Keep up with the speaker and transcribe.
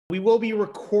We will be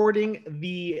recording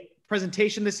the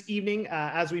presentation this evening,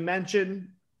 as we mentioned,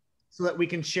 so that we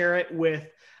can share it with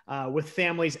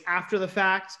families after the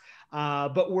fact.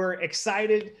 But we're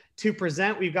excited to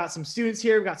present. We've got some students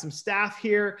here, we've got some staff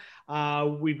here.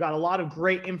 We've got a lot of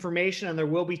great information, and there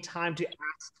will be time to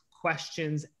ask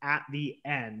questions at the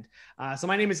end. So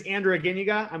my name is Andrew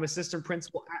Aguiniga. I'm assistant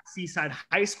principal at Seaside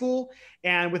High School.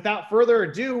 And without further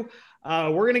ado,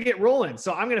 we're going to get rolling.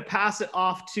 So I'm going to pass it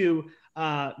off to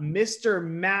Mr.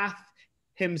 Math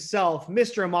himself,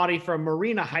 Mr. Amati from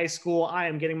Marina High School. I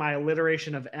am getting my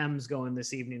alliteration of M's going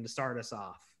this evening to start us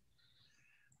off.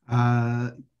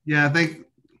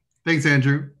 Thanks,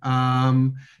 Andrew.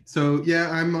 I'm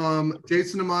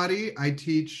Jason Amati. I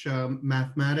teach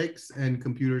mathematics and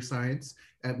computer science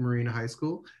at Marina High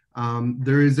School.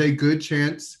 There is a good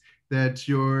chance that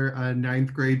your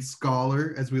ninth grade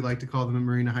scholar, as we like to call them at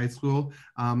Marina High School,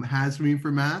 has me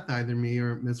for math, either me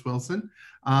or Miss Wilson.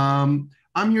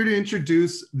 I'm here to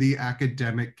introduce the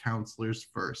academic counselors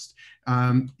first.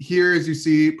 Here, as you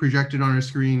see projected on our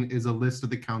screen, is a list of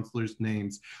the counselors'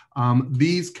 names.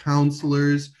 These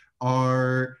counselors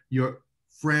are your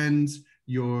friends,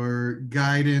 your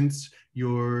guidance,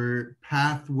 your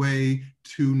pathway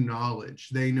to knowledge.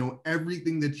 They know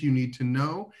everything that you need to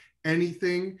know.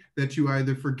 Anything that you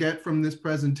either forget from this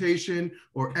presentation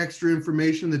or extra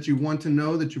information that you want to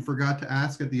know that you forgot to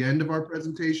ask at the end of our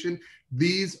presentation,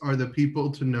 these are the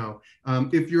people to know.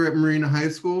 If you're at Marina High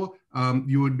School,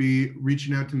 you would be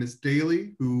reaching out to Miss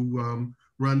Daly, who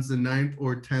runs the 9th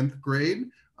or 10th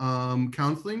grade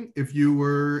counseling. If you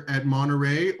were at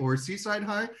Monterey or Seaside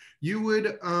High, you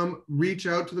would reach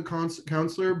out to the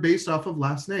counselor based off of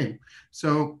last name.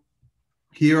 So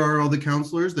here are all the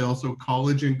counselors. They're also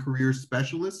college and career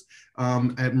specialists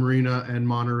at Marina and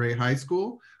Monterey High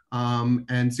School,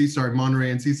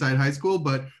 Monterey and Seaside High School,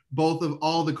 but all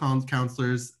the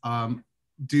counselors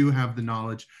do have the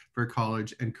knowledge for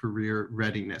college and career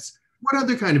readiness. What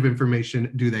other kind of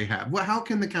information do they have? Well, how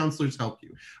can the counselors help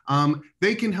you?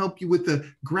 They can help you with the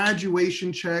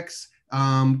graduation checks,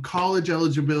 college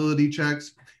eligibility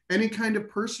checks, any kind of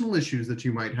personal issues that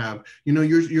you might have. You know,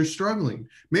 you're struggling.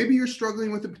 Maybe you're struggling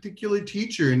with a particular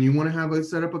teacher and you want to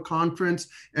set up a conference,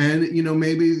 and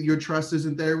maybe your trust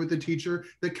isn't there with the teacher.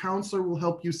 The counselor will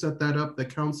help you set that up. The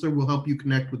counselor will help you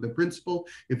connect with the principal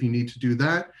if you need to do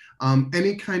that.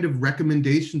 Any kind of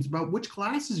recommendations about which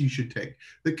classes you should take.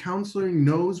 The counselor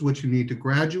knows what you need to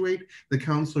graduate. The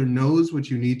counselor knows what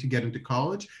you need to get into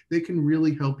college. They can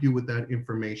really help you with that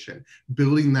information,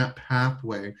 building that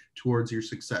pathway towards your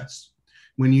success.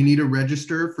 When you need to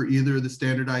register for either of the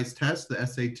standardized tests, the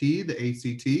SAT, the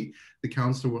ACT, the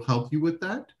counselor will help you with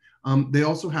that. They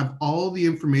also have all the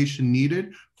information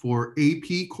needed for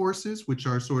AP courses, which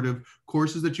are sort of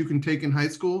courses that you can take in high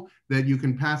school that you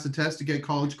can pass a test to get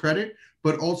college credit,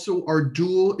 but also are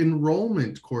dual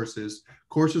enrollment courses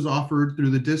offered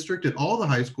through the district at all the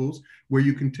high schools, where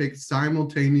you can take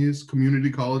simultaneous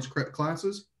community college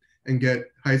classes and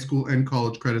get high school and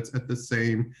college credits at the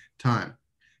same time.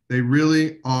 They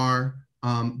really are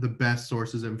the best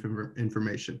sources of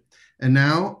information. And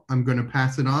now I'm going to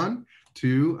pass it on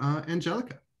to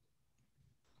Angelica.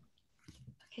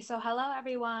 Okay, so hello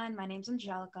everyone. My name's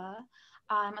Angelica.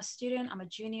 I'm a student. I'm a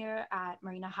junior at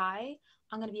Marina High.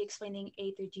 I'm going to be explaining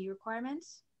A through D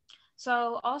requirements.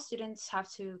 So all students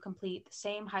have to complete the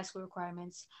same high school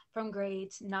requirements from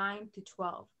grades 9 to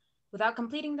 12. Without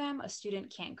completing them, a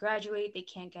student can't graduate. They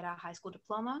can't get a high school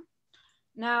diploma.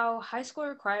 Now, high school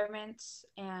requirements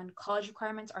and college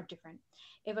requirements are different.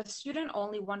 If a student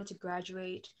only wanted to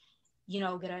graduate,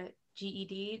 get a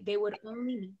GED, they would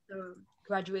only meet the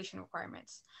graduation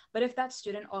requirements. But if that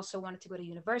student also wanted to go to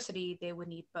university, they would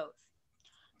need both.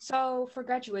 So for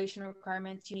graduation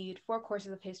requirements, you need 4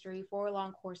 courses of history, 4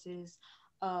 long courses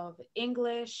of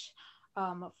English,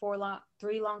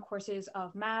 3 long courses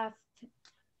of math,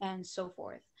 and so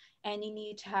forth. And you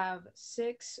need to have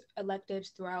 6 electives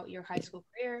throughout your high school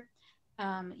career.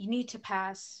 You need to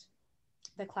pass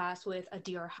the class with a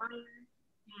D or higher.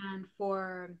 And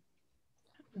for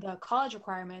the college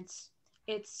requirements,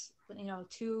 it's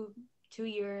 2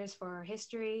 years for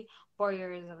history, 4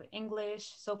 years of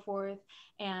English, so forth,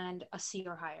 and a C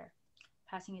or higher.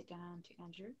 Passing it down to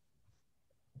Andrew.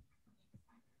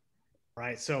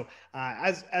 Right. So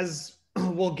as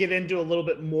we'll get into a little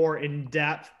bit more in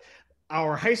depth,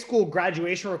 our high school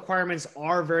graduation requirements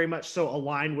are very much so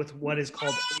aligned with what is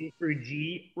called A through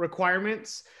G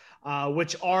requirements,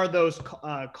 which are those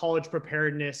college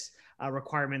preparedness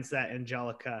requirements that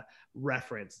Angelica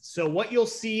referenced. So what you'll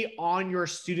see on your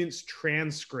student's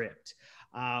transcript,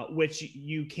 which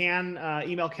you can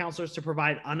email counselors to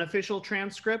provide unofficial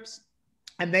transcripts.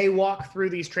 And they walk through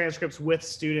these transcripts with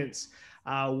students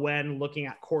when looking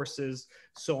at courses,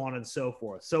 so on and so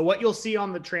forth. So what you'll see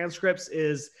on the transcripts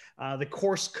is the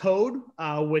course code,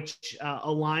 which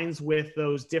aligns with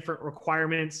those different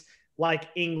requirements like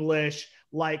English,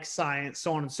 like science,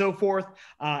 so on and so forth.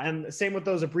 And same with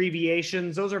those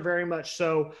abbreviations. Those are very much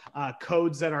so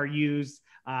codes that are used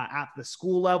at the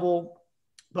school level.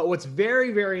 But what's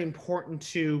very, very important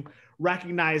to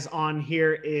recognize on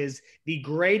here is the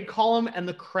grade column and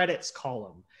the credits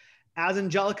column. As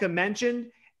Angelica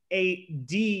mentioned, a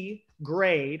D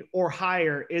grade or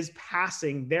higher is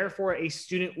passing. Therefore, a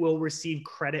student will receive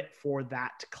credit for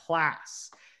that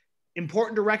class.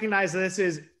 Important to recognize that this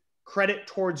is credit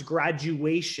towards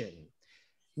graduation.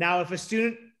 Now, if a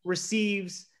student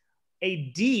receives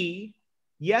a D,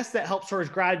 yes, that helps towards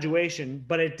graduation,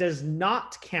 but it does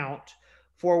not count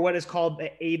for what is called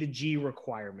the A to G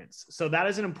requirements. So that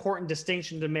is an important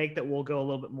distinction to make that we'll go a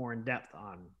little bit more in depth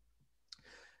on.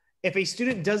 If a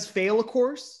student does fail a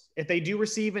course, if they do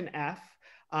receive an F,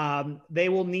 they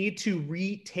will need to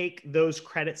retake those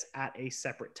credits at a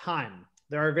separate time.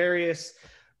 There are various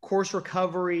course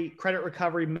recovery, credit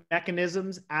recovery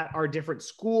mechanisms at our different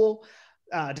schools,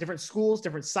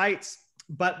 different sites,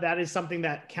 but that is something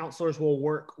that counselors will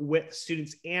work with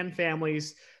students and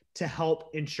families to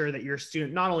help ensure that your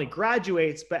student not only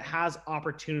graduates, but has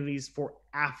opportunities for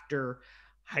after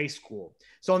high school.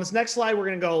 So on this next slide, we're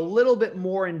going to go a little bit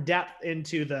more in depth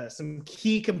into some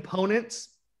key components.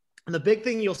 And the big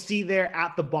thing you'll see there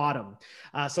at the bottom.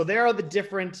 So there are the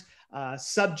different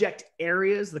subject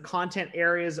areas, the content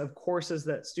areas of courses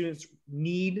that students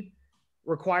need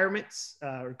requirements,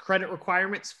 credit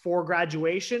requirements for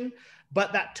graduation.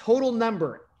 But that total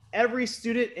number, every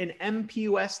student in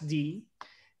MPUSD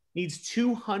needs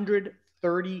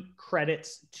 230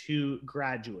 credits to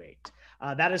graduate.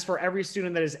 That is for every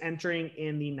student that is entering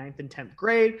in the 9th and 10th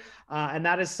grade. And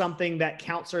that is something that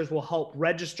counselors will help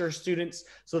register students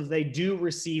so that they do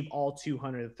receive all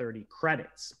 230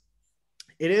 credits.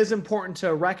 It is important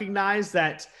to recognize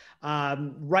that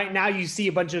right now you see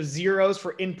a bunch of zeros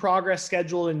for in progress,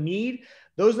 schedule, and need.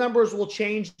 Those numbers will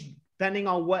change depending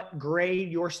on what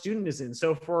grade your student is in.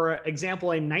 So for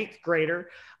example, a 9th grader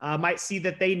might see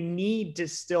that they need to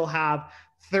still have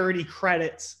 30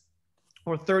 credits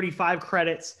or 35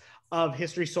 credits of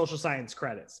history, social science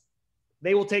credits.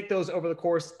 They will take those over the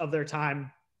course of their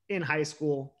time in high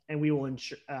school, and we will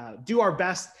do our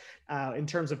best in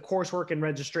terms of coursework and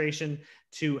registration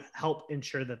to help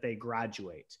ensure that they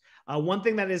graduate. One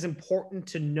thing that is important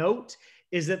to note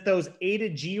is that those A to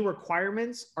G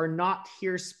requirements are not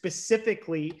here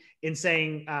specifically in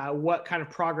saying what kind of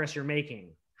progress you're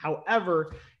making.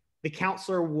 However, the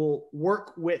counselor will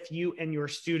work with you and your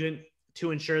student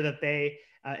to ensure that they,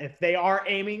 if they are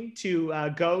aiming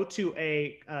to go to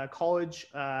a college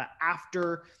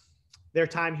after their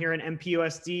time here in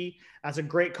MPUSD, that's a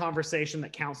great conversation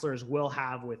that counselors will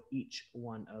have with each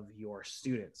one of your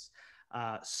students.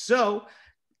 So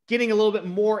getting a little bit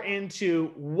more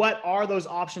into what are those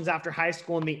options after high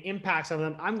school and the impacts of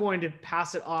them, I'm going to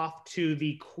pass it off to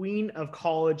the queen of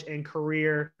college and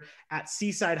career at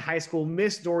Seaside High School,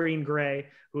 Miss Doreen Gray,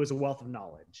 who is a wealth of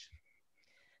knowledge.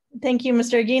 Thank you,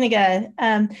 Mr. Aguinaga.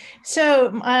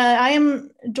 I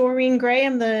am Doreen Gray.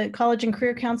 I'm the college and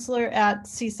career counselor at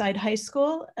Seaside High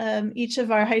School. Each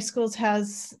of our high schools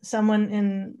has someone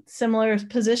in similar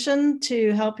position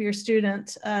to help your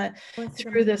student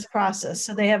through this process.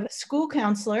 So they have a school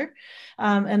counselor,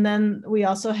 and then we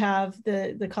also have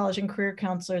the college and career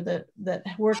counselor that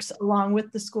works along with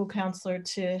the school counselor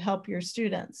to help your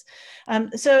students.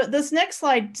 So this next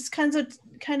slide just kind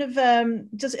of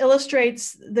just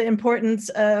illustrates the importance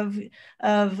of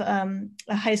a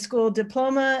high school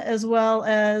diploma as well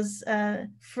as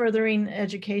furthering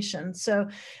education. So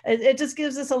it just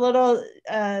gives us a little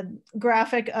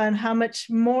graphic on how much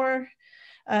more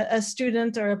a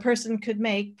student or a person could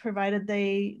make provided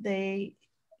they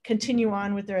continue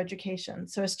on with their education.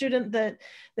 So a student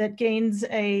that gains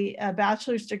a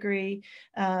bachelor's degree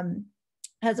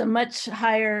has a much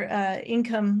higher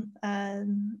income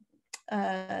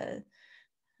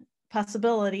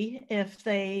possibility if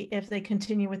they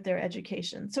continue with their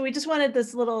education. So we just wanted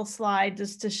this little slide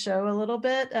just to show a little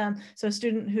bit. So a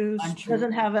student who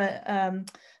doesn't have a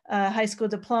high school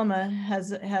diploma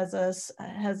has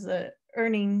a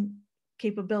earning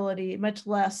capability much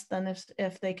less than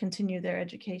if they continue their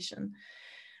education.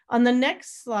 On the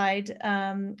next slide,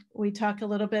 we talk a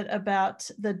little bit about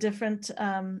the different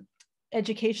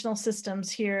educational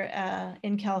systems here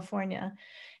in California.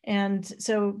 And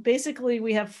so basically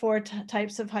we have four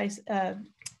types of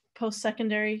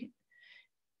post-secondary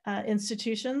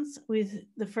institutions.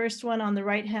 The first one on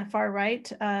the far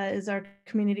right is our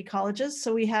community colleges.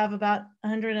 So we have about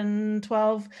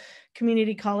 112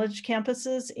 community college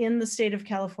campuses in the state of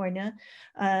California.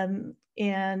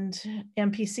 And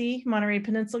MPC, Monterey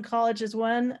Peninsula College, is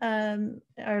one,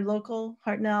 our local,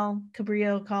 Hartnell,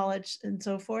 Cabrillo College, and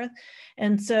so forth.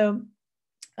 And so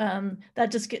that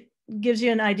just gives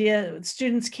you an idea.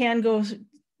 Students can go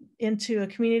into a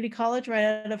community college right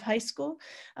out of high school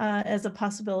as a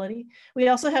possibility. We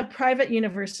also have private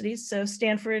universities, so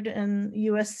Stanford and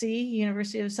USC,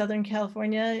 University of Southern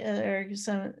California,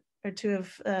 are two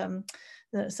of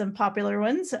some popular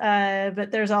ones,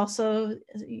 but there's also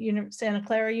Santa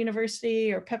Clara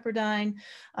University or Pepperdine,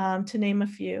 to name a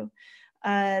few.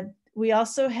 We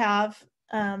also have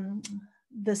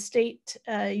the state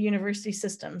university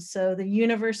system. So the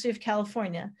University of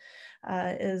California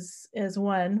is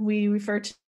one. We refer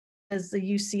to as the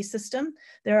UC system.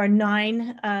 There are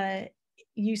 9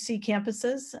 UC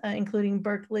campuses, including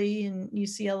Berkeley and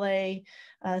UCLA,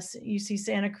 UC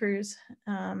Santa Cruz.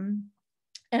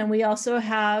 And we also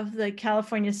have the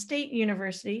California State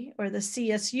University, or the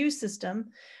CSU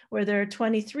system, where there are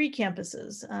 23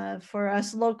 campuses. For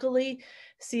us locally,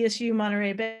 CSU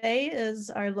Monterey Bay is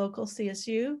our local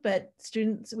CSU, but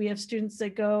we have students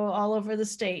that go all over the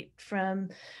state, from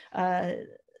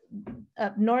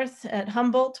up north at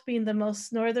Humboldt being the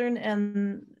most northern,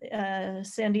 and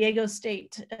San Diego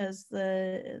State as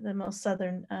the most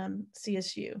southern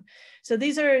CSU. So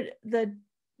these are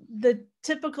the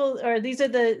typical, or these are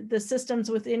the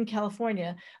systems within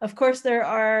California. Of course, there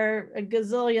are a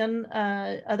gazillion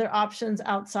other options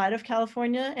outside of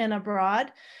California and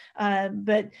abroad,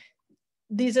 but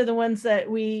these are the ones that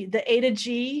the A to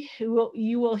G,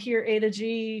 you will hear A to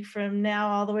G from now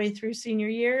all the way through senior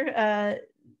year.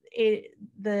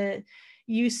 The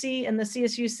UC and the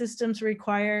CSU systems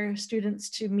require students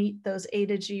to meet those A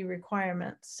to G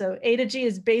requirements. So A to G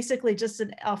is basically just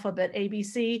an alphabet,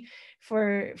 ABC,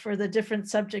 for the different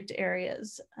subject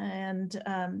areas. And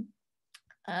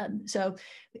so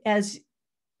as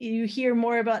you hear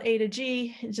more about A to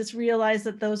G, just realize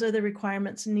that those are the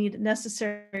requirements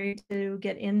necessary to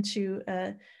get into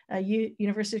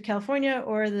University of California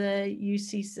or the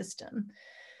UC system.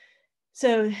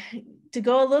 So to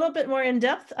go a little bit more in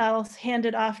depth, I'll hand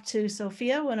it off to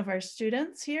Sophia, one of our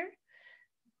students here.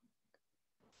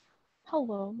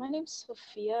 Hello, my name's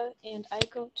Sophia, and I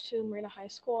go to Marina High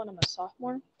School, and I'm a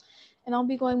sophomore. And I'll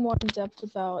be going more in depth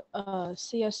about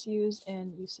CSUs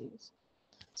and UCs.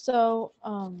 So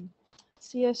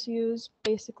CSUs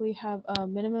basically have a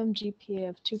minimum GPA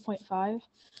of 2.5.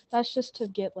 That's just to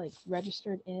get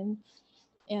registered in.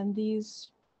 And these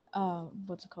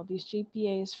these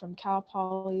GPAs from Cal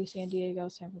Poly, San Diego,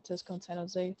 San Francisco, and San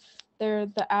Jose, they're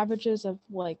the averages of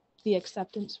the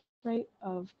acceptance rate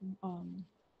of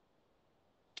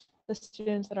the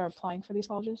students that are applying for these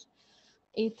colleges.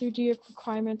 A through D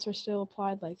requirements are still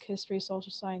applied, like history,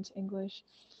 social science, English.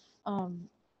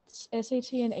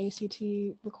 SAT and ACT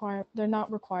they're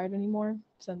not required anymore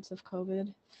since of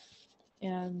COVID.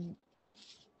 And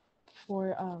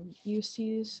for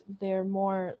UCs, they're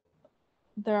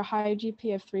a high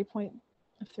GPA of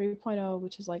 3.0,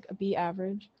 which is like a B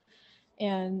average.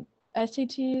 And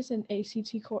SATs and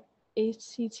ACT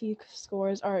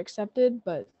scores are accepted,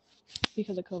 but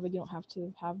because of COVID, you don't have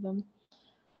to have them.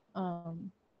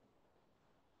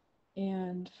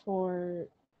 And to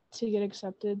get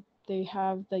accepted, they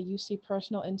have the UC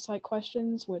personal insight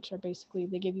questions, which are basically,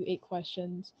 they give you 8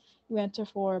 questions you answer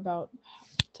to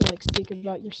speak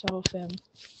about yourself and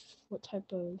what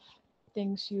type of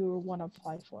things you want to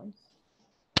apply for.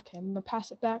 Okay, I'm gonna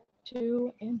pass it back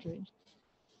to Andrew.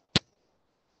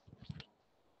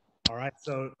 All right,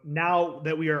 so now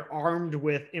that we are armed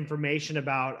with information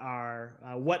about our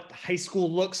what high school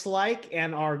looks like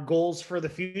and our goals for the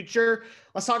future,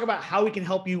 let's talk about how we can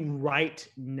help you right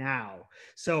now.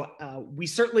 So we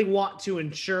certainly want to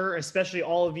ensure, especially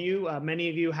all of you, many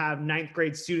of you have 9th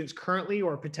grade students currently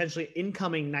or potentially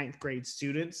incoming 9th grade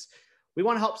students. We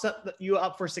want to help set you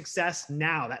up for success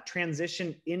now. That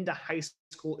transition into high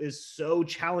school is so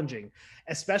challenging,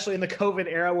 especially in the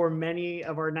COVID era where many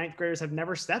of our 9th graders have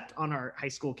never stepped on our high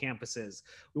school campuses.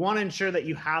 We want to ensure that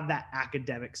you have that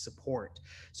academic support.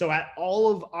 So at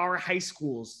all of our high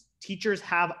schools, teachers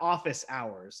have office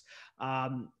hours.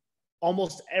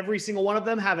 Almost every single one of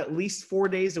them have at least 4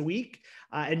 days a week.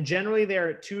 And generally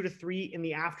they're 2 to 3 in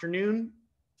the afternoon.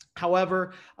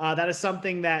 However, that is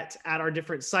something that at our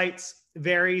different sites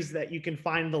varies, that you can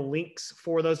find the links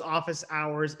for those office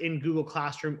hours in Google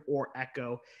Classroom or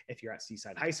Echo if you're at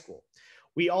Seaside High School.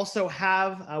 We also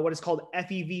have what is called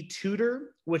FEV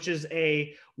Tutor, which is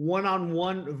a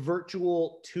one-on-one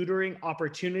virtual tutoring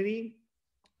opportunity,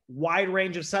 wide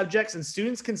range of subjects, and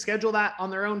students can schedule that on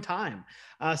their own time.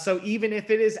 So even if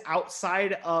it is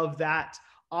outside of that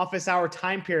office hour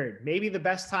time period, maybe the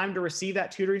best time to receive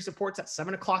that tutoring support is at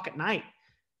 7 o'clock at night.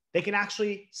 They can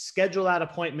actually schedule that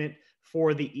appointment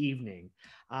for the evening.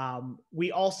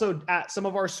 We also, at some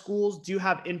of our schools, do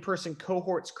have in-person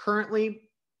cohorts currently.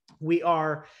 We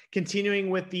are continuing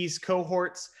with these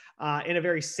cohorts in a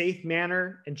very safe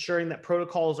manner, ensuring that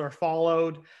protocols are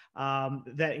followed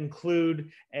that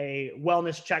include a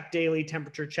wellness check daily,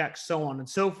 temperature check, so on and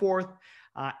so forth,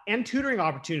 and tutoring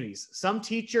opportunities. Some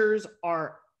teachers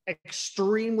are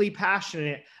extremely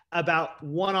passionate about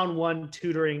one-on-one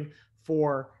tutoring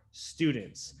for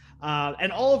students.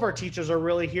 And all of our teachers are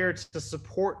really here to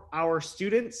support our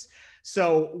students.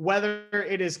 So whether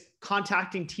it is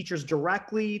contacting teachers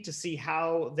directly to see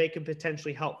how they can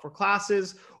potentially help for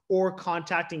classes, or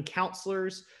contacting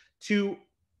counselors to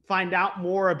find out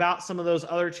more about some of those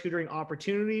other tutoring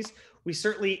opportunities, we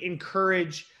certainly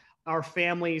encourage our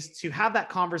families to have that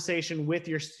conversation with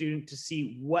your student to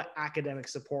see what academic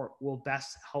support will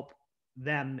best help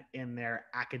them in their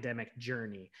academic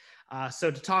journey.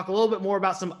 So to talk a little bit more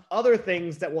about some other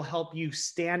things that will help you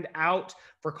stand out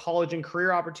for college and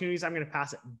career opportunities, I'm going to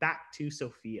pass it back to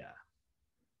Sophia.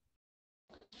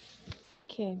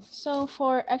 Okay, so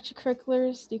for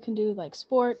extracurriculars, you can do like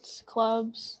sports,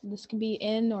 clubs. This can be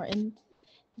in or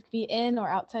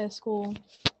outside of school.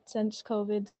 Since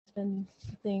COVID's been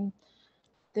a thing,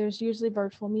 there's usually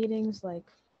virtual meetings like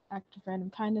Active Random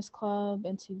Kindness Club,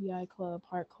 NCBI Club,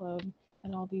 Heart Club,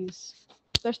 and all these.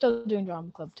 They're still doing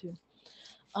drama club too.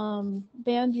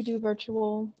 Band, you do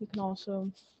virtual. You can also,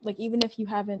 like, even if you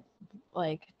haven't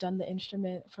like done the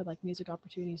instrument for like music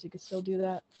opportunities, you could still do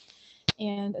that.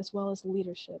 And as well as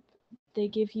leadership, they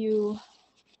give you,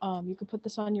 you can put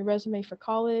this on your resume for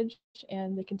college,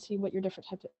 and they can see what your different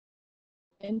types of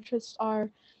interests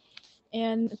are.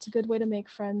 And it's a good way to make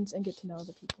friends and get to know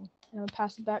other people. And I'll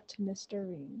pass it back to Mr.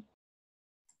 Reen.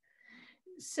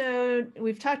 So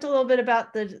we've talked a little bit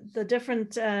about the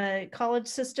different college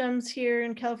systems here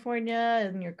in California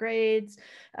and your grades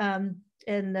and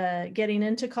getting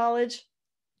into college.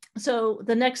 So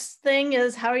the next thing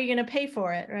is, how are you going to pay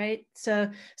for it, right?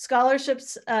 So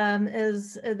scholarships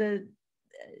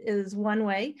is one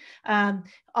way.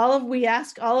 We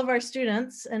ask all of our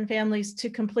students and families to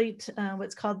complete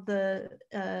what's called the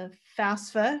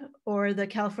FAFSA, or the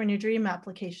California Dream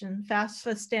application.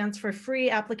 FAFSA stands for Free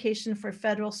Application for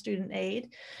Federal Student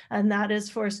Aid, and that is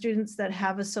for students that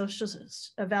have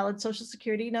a valid Social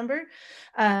Security number.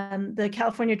 The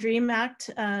California Dream Act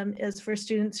is for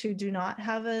students who do not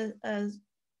have a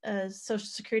Social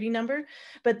Security number,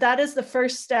 but that is the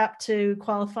first step to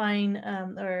qualifying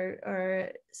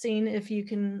or seeing if you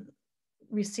can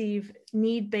receive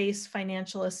need-based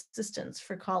financial assistance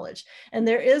for college. And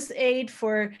there is aid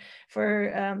for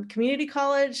community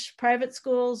college, private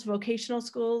schools, vocational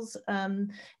schools,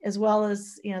 as well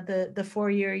as the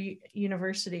four-year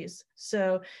universities.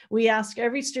 So we ask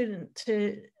every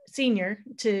senior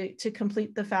to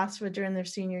complete the FAFSA during their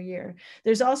senior year.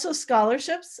 There's also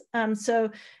scholarships.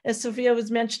 So as Sophia was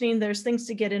mentioning, there's things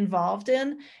to get involved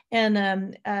in,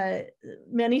 and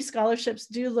many scholarships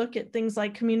do look at things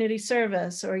like community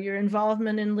service or your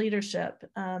involvement in leadership,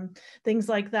 things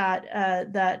like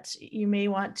that, that you may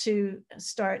want to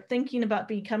start thinking about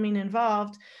becoming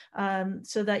involved,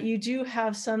 so that you do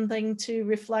have something to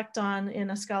reflect on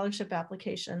in a scholarship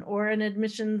application or an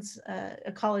admissions,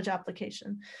 a college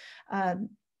application.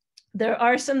 There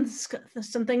are some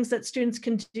things that students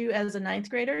can do as a ninth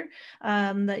grader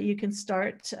that you can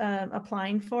start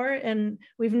applying for. And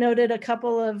we've noted a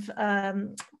couple of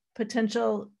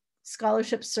potential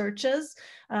scholarship searches.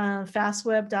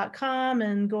 fastweb.com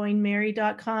and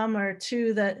goingmerry.com are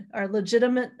two that are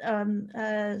legitimate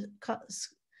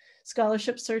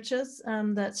scholarship searches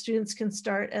that students can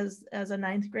start as a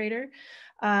ninth grader.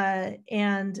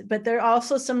 But there are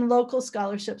also some local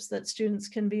scholarships that students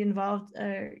can be involved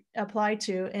or apply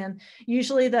to. And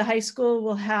usually the high school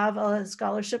will have a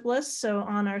scholarship list. So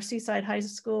on our Seaside High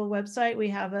School website, we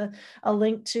have a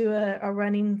link to a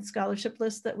running scholarship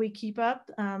list that we keep up.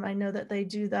 I know that they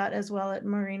do that as well at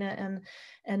Marina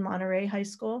and Monterey High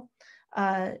School.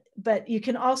 But you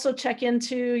can also check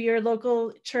into your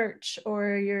local church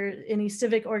or any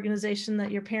civic organization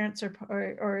that your parents are,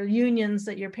 or unions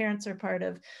that your parents are part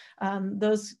of.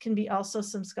 Those can be also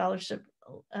some scholarship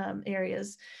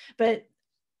areas. But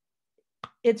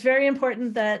it's very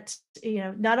important that,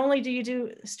 not only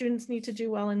students need to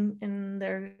do well in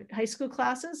their high school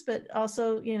classes, but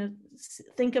also,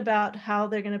 think about how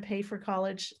they're going to pay for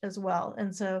college as well.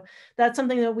 And so that's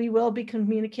something that we will be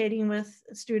communicating with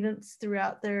students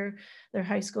throughout their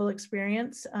high school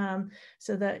experience,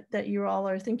 so that you all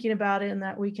are thinking about it and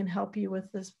that we can help you with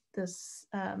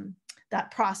that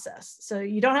process. So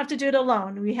you don't have to do it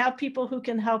alone. We have people who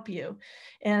can help you.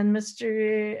 And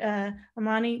Mr.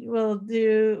 Amani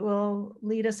will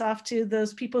lead us off to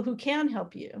those people who can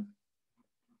help you.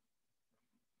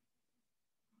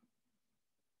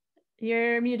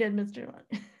 You're muted, Mr.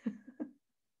 Amani.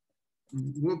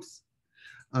 Whoops.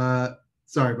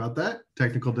 Sorry about that.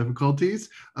 Technical difficulties.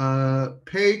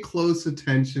 Pay close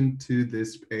attention to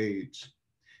this page.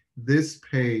 This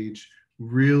page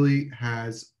really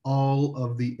has all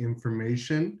of the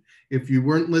information. If you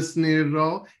weren't listening at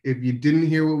all, if you didn't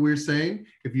hear what we're saying,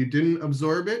 if you didn't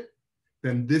absorb it,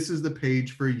 then this is the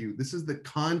page for you. This is the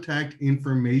contact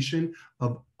information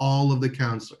of all of the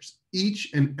counselors.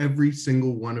 Each and every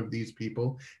single one of these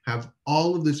people have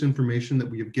all of this information that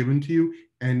we have given to you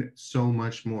and so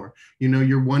much more.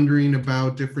 You're wondering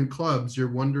about different clubs.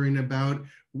 You're wondering about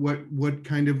what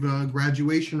kind of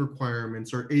graduation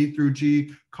requirements or A through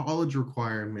G college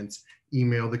requirements.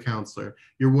 Email the counselor.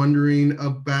 You're wondering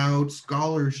about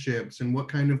scholarships and what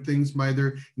kind of things,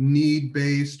 either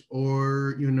need-based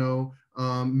or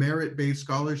merit-based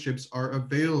scholarships are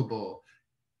available.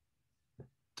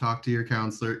 Talk to your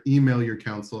counselor, email your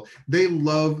counselor. They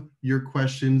love your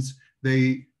questions.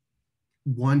 They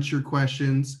want your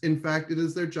questions. In fact, it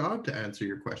is their job to answer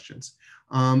your questions.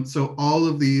 So all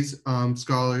of these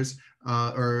scholars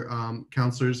or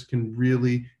counselors can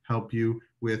really help you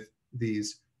with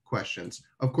these questions.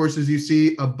 Of course, as you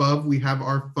see above, we have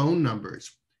our phone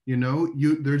numbers.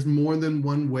 There's more than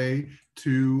one way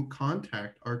to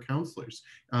contact our counselors.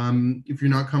 If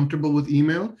you're not comfortable with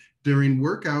email, during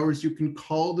work hours, you can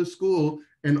call the school,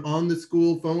 and on the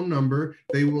school phone number,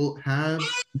 they will have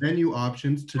menu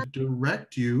options to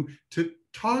direct you to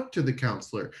talk to the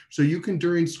counselor. So you can,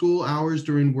 during school hours,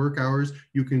 during work hours,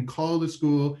 you can call the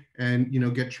school and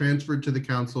get transferred to the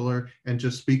counselor and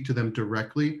just speak to them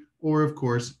directly, or of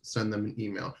course, send them an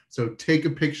email. So take a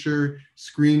picture,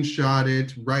 screenshot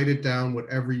it, write it down,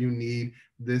 whatever you need.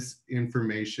 This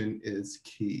information is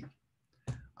key.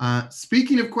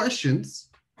 Speaking of questions,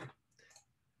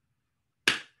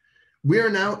 we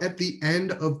are now at the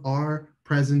end of our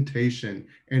presentation,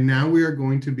 and now we are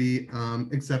going to be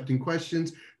accepting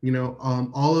questions.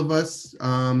 All of us,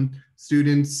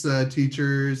 students,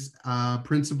 teachers,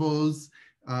 principals,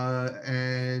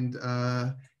 and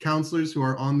counselors who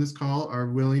are on this call are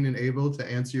willing and able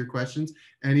to answer your questions.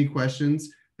 Any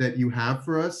questions that you have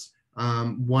for us,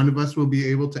 one of us will be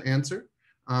able to answer.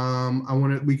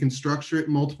 We can structure it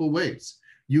multiple ways.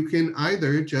 You can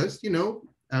either just,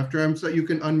 after I'm you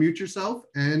can unmute yourself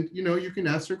and, you can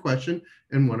ask your question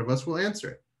and one of us will answer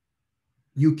it.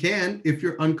 You can, if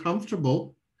you're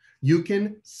uncomfortable, you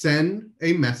can send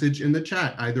a message in the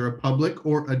chat, either a public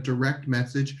or a direct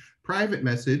message, private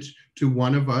message to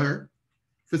one of our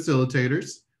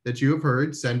facilitators that you have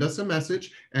heard. Send us a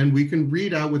message and we can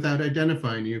read out without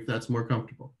identifying you if that's more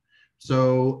comfortable.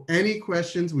 So any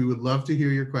questions, we would love to hear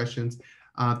your questions.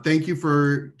 Thank you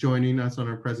for joining us on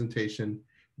our presentation.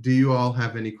 Do you all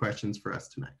have any questions for us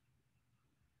tonight?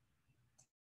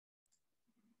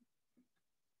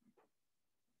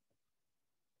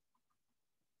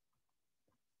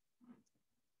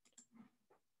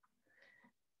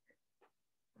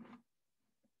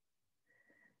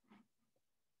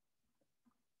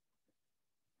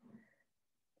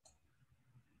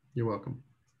 You're welcome.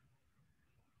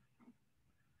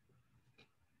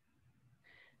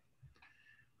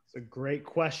 It's a great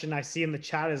question. I see in the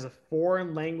chat, is a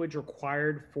foreign language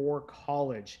required for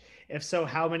college? If so,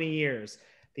 how many years?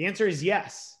 The answer is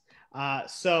yes.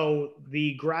 So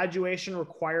the graduation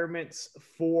requirements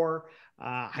for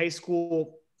high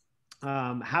school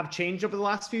have changed over the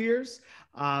last few years.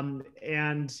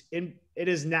 It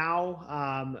is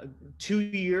now 2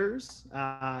 years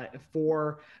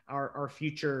for our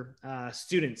future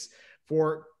students.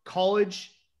 For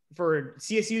college, for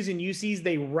CSUs and UCs,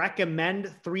 they recommend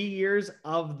 3 years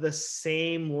of the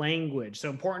same language. So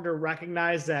important to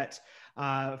recognize that,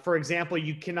 for example,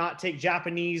 you cannot take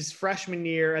Japanese freshman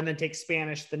year and then take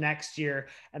Spanish the next year,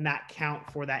 and that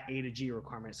count for that A to G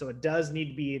requirement. So it does need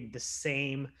to be the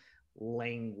same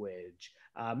language.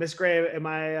 Ms. Gray, am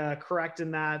I correct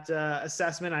in that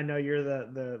assessment? I know you're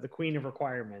the queen of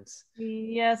requirements.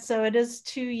 Yeah, so it is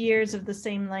 2 years of the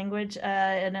same language,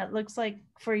 and it looks like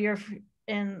for your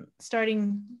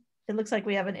starting it looks like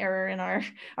we have an error in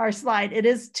our slide. It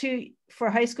is for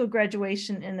high school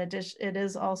graduation. In addition, it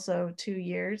is also 2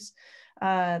 years.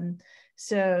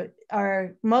 So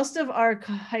most of our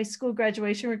high school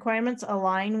graduation requirements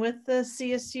align with the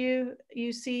CSU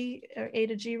UC or A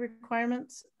to G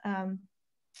requirements,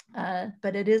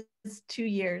 but it is 2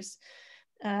 years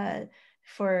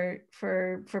for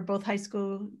both high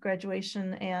school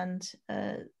graduation and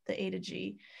the A to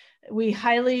G. We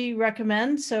highly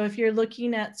recommend, so if you're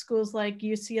looking at schools like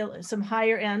UCLA, some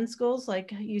higher end schools like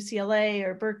UCLA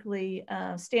or Berkeley,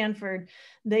 Stanford,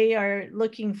 they are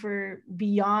looking for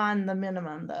beyond the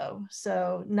minimum though.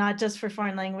 So not just for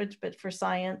foreign language, but for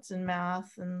science and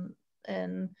math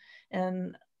and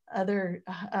other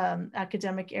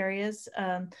academic areas.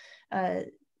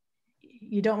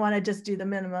 You don't want to just do the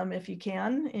minimum if you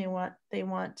can. They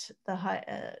want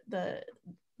the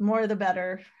more the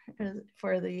better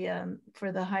for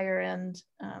the higher end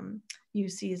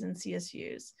UCs and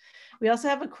CSUs. We also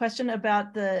have a question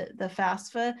about the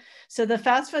FAFSA. So the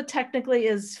FAFSA technically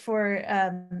is for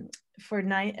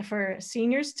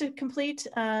seniors to complete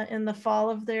in the fall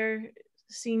of their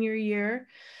senior year.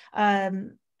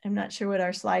 I'm not sure what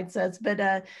our slide says,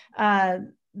 but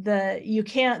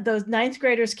those ninth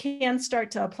graders can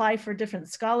start to apply for different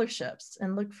scholarships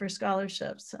and look for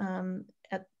scholarships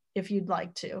if you'd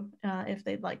like to, if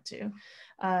they'd like to.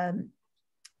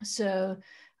 So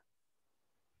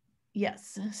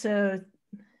yes, so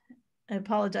I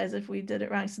apologize if we did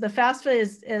it wrong. So the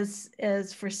FAFSA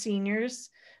is for seniors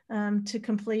to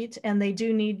complete, and they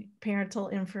do need parental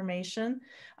information.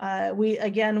 We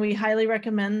highly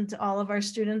recommend all of our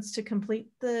students to complete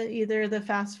either the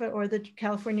FAFSA or the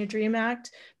California Dream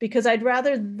Act, because I'd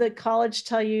rather the college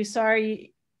tell you,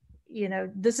 sorry,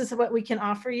 this is what we can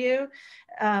offer you,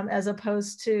 as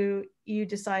opposed to you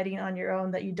deciding on your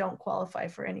own that you don't qualify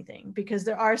for anything. Because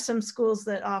there are some schools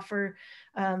that offer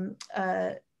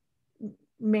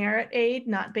merit aid,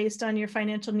 not based on your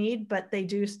financial need, but they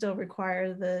do still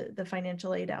require the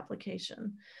financial aid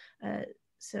application.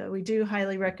 So we do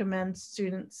highly recommend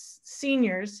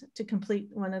seniors to complete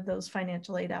one of those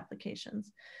financial aid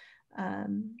applications.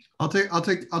 I'll take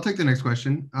the next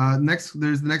question.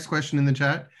 There's the next question in the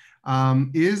chat.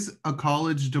 Is a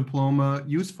college diploma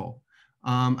useful?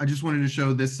 I just wanted to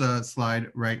show this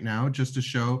slide right now, just to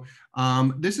show.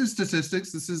 This is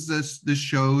statistics. This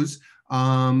shows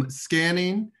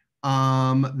scanning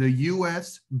the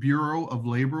U.S. Bureau of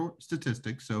Labor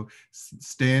Statistics. So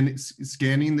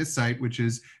scanning this site, which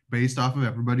is based off of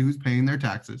everybody who's paying their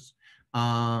taxes.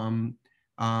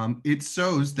 It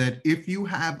shows that if you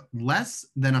have less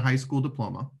than a high school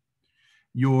diploma,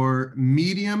 your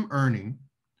median earnings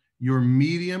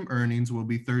will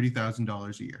be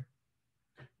 $30,000 a year.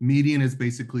 Median is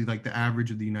basically like the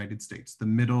average of the United States, the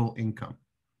middle income.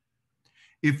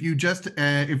 If you just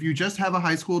have a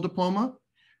high school diploma,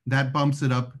 that bumps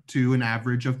it up to an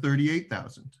average of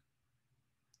 $38,000.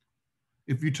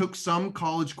 If you took some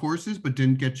college courses but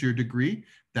didn't get your degree,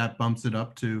 that bumps it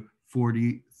up to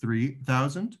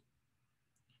 $43,000.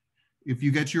 If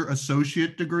you get your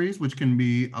associate degrees, which can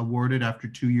be awarded after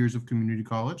 2 years of community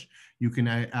college, you can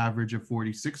average of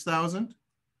 $46,000.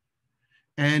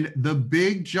 And the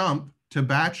big jump to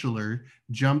bachelor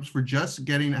jumps for just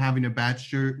having a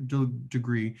bachelor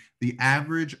degree. The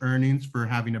average earnings for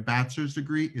having a bachelor's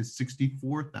degree is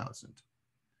 $64,000.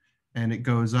 And it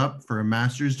goes up for a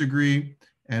master's degree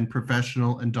and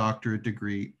professional and doctorate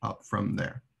degree up from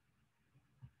there.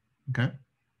 Okay.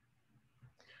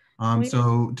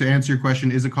 So to answer your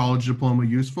question, is a college diploma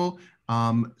useful?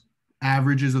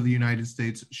 Averages of the United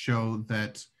States show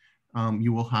that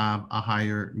you will have a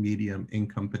higher medium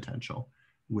income potential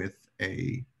with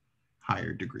a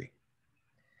higher degree.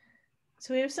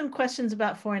 So we have some questions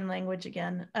about foreign language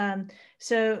again.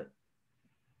 So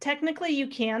technically you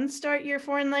can start your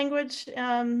foreign language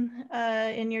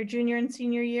in your junior and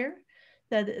senior year.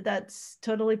 That's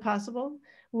totally possible.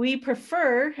 We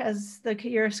prefer, as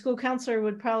your school counselor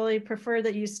would probably prefer,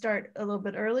 that you start a little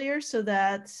bit earlier, so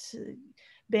that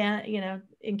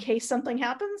in case something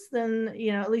happens, then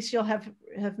at least you'll have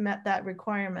met that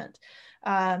requirement.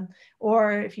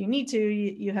 Or if you need to,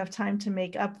 you have time to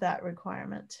make up that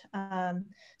requirement.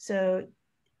 So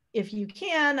if you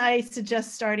can, I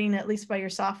suggest starting at least by your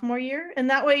sophomore year. And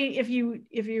that way, if you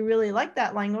really like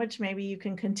that language, maybe you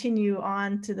can continue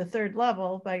on to the third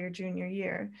level by your junior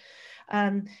year.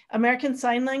 American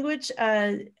Sign Language,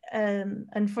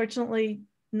 unfortunately,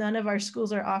 none of our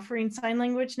schools are offering sign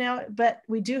language now, but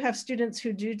we do have students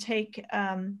who do take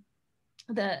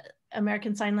the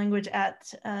American Sign Language at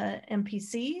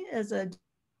MPC as a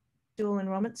dual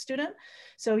enrollment student.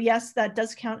 So yes, that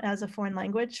does count as a foreign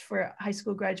language for high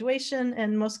school graduation,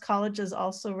 and most colleges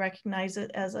also recognize it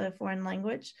as a foreign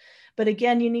language. But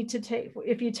again, you need to take,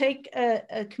 if you take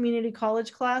a community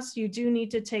college class, you do need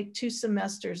to take 2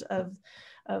 semesters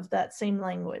of that same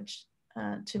language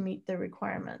to meet the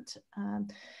requirement.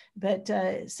 But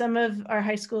some of our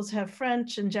high schools have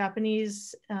French and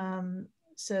Japanese,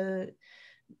 so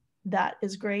that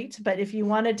is great. But if you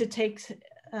wanted to take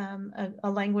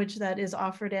a language that is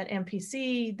offered at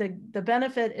MPC, the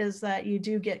benefit is that you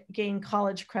do gain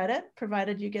college credit,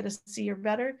 provided you get a C or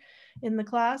better in the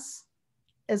class,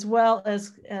 as well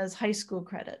as high school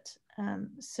credit.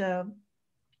 So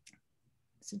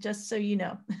just so you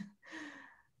know.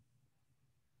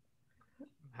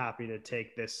 Happy to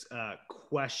take this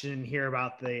question here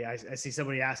about I see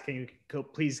somebody asking,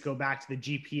 please go back to the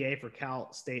GPA for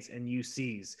Cal States and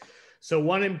UCs. So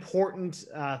one important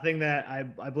thing that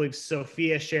I believe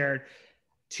Sophia shared,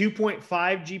 2.5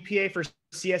 GPA for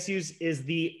CSUs is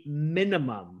the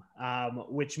minimum,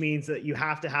 which means that you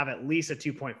have to have at least a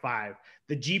 2.5.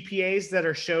 The GPAs that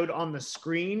are showed on the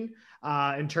screen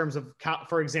in terms of,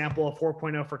 for example, a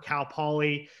 4.0 for Cal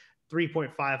Poly,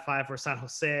 3.55 for San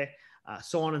Jose,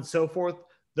 so on and so forth.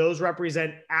 Those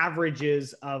represent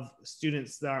averages of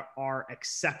students that are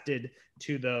accepted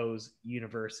to those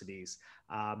universities.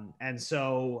 And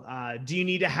so do you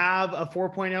need to have a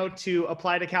 4.0 to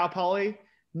apply to Cal Poly?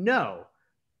 No.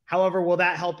 However, will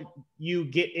that help you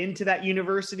get into that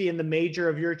university in the major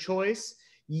of your choice?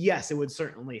 Yes, it would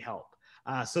certainly help.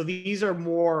 So these are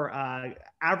more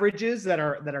averages that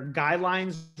are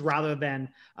guidelines rather than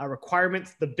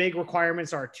requirements. The big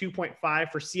requirements are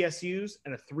 2.5 for CSUs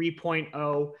and a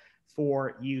 3.0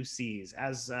 for UCs.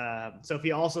 As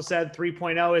Sophia also said,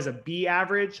 3.0 is a B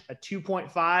average. A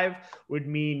 2.5 would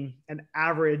mean an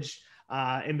average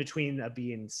in between a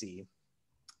B and C.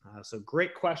 So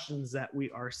great questions that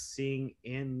we are seeing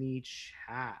in the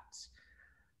chat.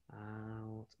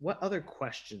 What other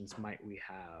questions might we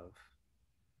have?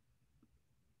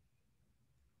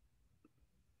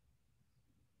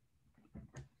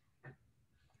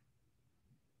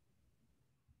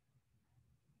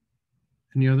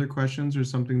 Any other questions or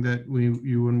something that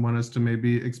you would want us to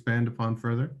maybe expand upon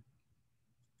further?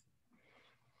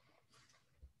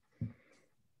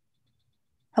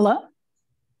 Hello?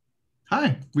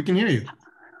 Hi, we can hear you.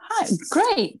 Hi,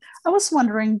 great. I was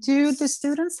wondering, do the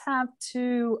students have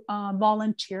to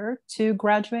volunteer to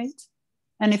graduate?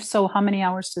 And if so, how many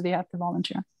hours do they have to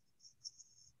volunteer?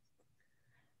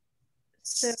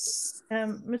 So,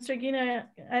 Mr. Aguina,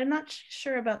 I'm not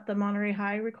sure about the Monterey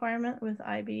High requirement with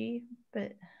IB,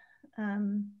 but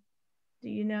do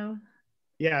you know?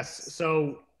 Yes.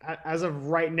 So as of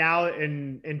right now,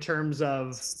 in terms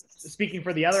of speaking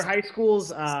for the other high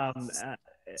schools, I'd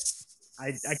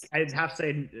have to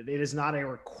say it is not a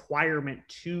requirement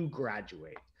to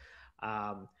graduate.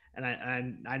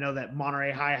 And I know that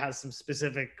Monterey High has some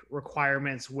specific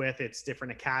requirements with its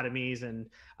different academies and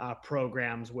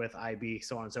programs with IB,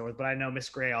 so on and so forth. But I know Ms.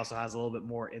 Gray also has a little bit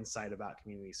more insight about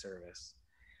community service.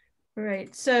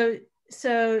 Right. So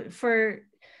for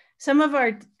some of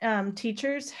our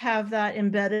teachers have that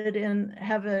embedded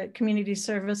have a community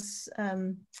service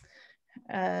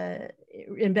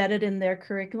embedded in their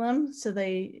curriculum. So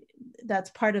that's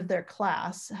part of their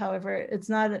class. However, it's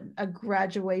not a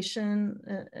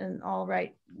graduation, an all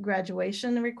right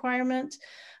graduation requirement.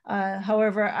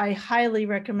 However, I highly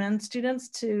recommend students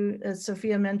to, as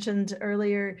Sophia mentioned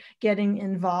earlier, getting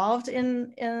involved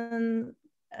in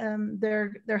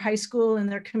their high school and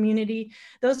their community.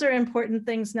 Those are important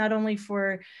things, not only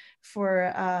for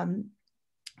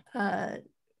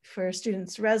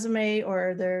students' resume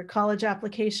or their college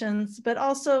applications, but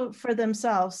also for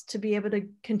themselves to be able to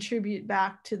contribute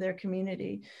back to their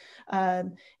community.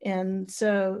 And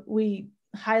so we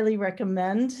highly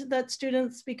recommend that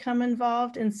students become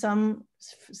involved in some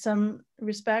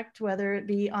respect, whether it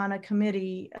be on a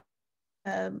committee,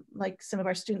 like some of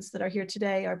our students that are here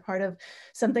today are part of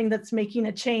something that's making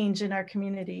a change in our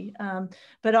community.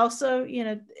 But also, you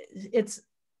know, it's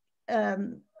a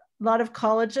lot of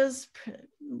colleges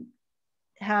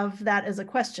have that as a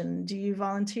question. Do you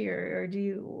volunteer, or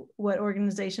what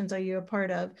organizations are you a part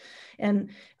of? And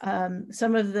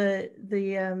some of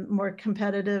the more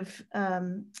competitive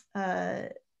and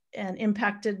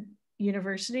impacted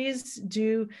universities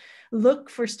do look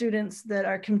for students that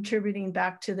are contributing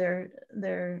back to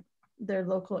their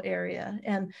local area.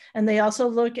 And they also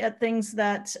look at things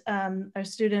that a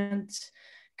student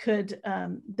could,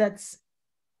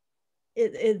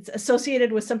 it's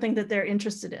associated with something that they're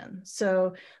interested in.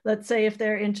 So let's say if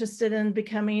they're interested in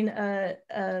becoming a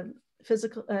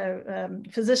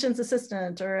physician's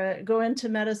assistant or go into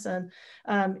medicine,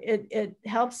 it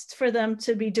helps for them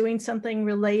to be doing something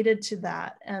related to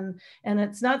that. And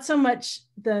it's not so much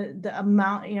the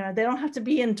amount, they don't have to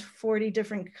be in 40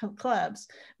 different clubs,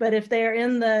 but if they're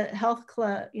in the health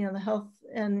club, the health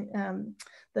and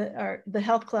the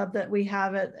health club that we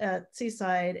have at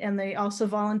Seaside, and they also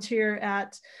volunteer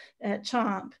at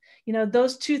CHOMP,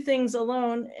 those two things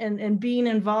alone and being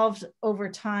involved over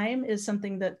time is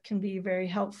something that can be very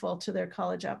helpful to their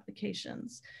college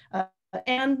applications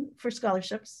and for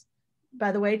scholarships.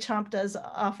 By the way, CHOMP does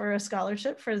offer a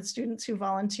scholarship for the students who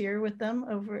volunteer with them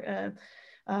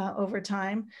over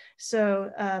time. So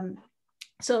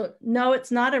no,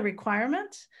 it's not a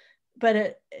requirement,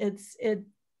 but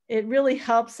it really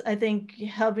helps, I think,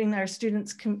 helping our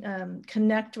students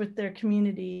connect with their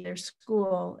community, their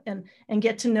school, and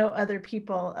get to know other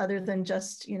people other than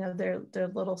just, their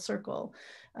little circle.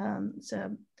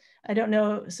 So I don't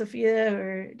know, Sophia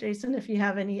or Jason, if you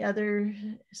have any other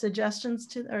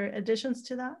suggestions or additions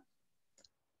to that?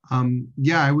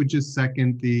 Yeah, I would just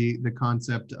second the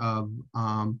concept of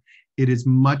it is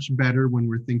much better when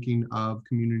we're thinking of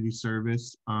community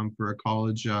service for a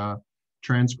college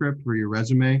transcript for your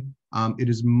resume. It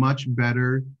is much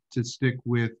better to stick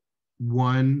with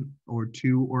one or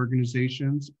two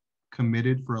organizations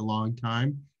committed for a long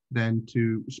time than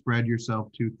to spread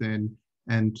yourself too thin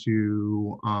and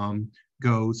to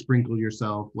go sprinkle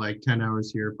yourself like 10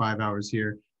 hours here, 5 hours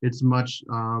here. It's much,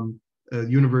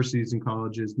 universities and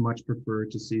colleges much prefer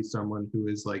to see someone who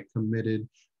is like committed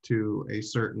to a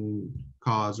certain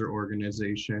cause or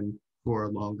organization for a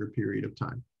longer period of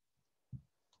time.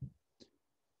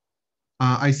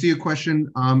 I see a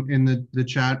question in the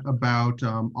chat about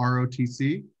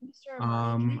ROTC. Mr.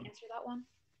 Amani, can I answer that one?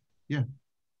 Yeah.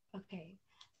 Okay.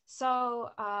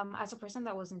 So as a person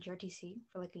that was in GRTC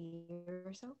for like a year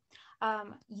or so,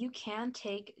 you can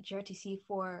take GRTC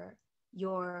for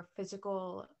your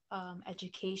physical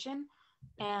education.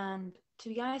 And to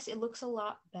be honest, it looks a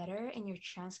lot better in your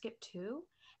transcript too.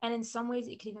 And in some ways,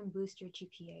 it could even boost your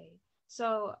GPA.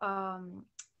 So,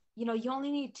 you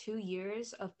only need 2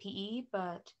 years of PE,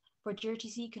 but for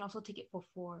GRTC, you can also take it for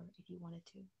 4 if you wanted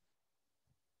to.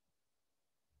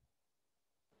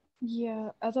 Yeah,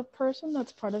 as a person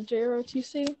that's part of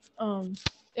JROTC,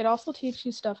 it also teaches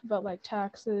you stuff about like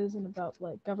taxes and about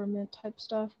like government type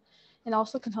stuff, and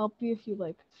also can help you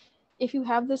if you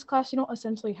have this class, you don't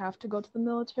essentially have to go to the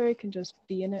military, you can just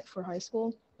be in it for high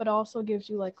school, but it also gives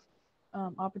you like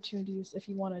opportunities if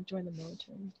you want to join the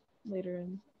military later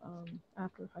in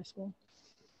after high school.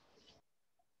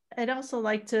 I'd also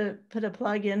like to put a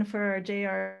plug in for our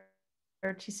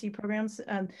JRTC programs.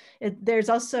 There's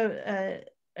also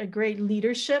a great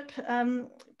leadership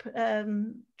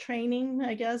training,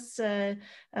 I guess. You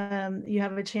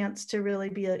have a chance to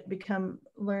really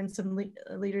learn some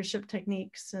leadership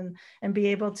techniques and be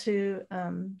able to,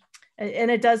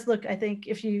 and it does look, I think,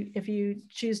 if you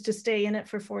choose to stay in it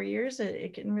for 4 years,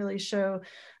 it can really show,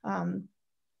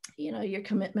 your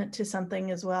commitment to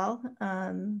something as well.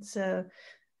 So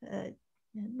a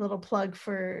little plug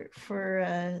for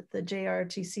the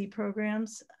JRTC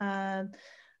programs.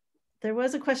 There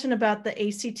was a question about the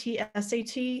ACT,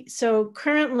 SAT. So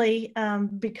currently,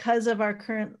 because of our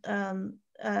current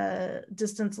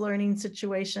distance learning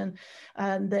situation,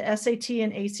 the SAT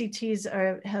and ACTs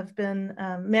have been,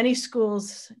 many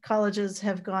schools, colleges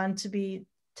have gone to be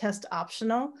test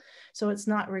optional. So it's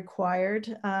not required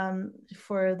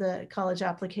for the college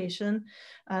application.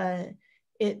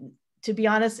 To be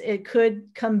honest, it could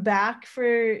come back for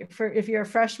if you're a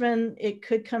freshman, it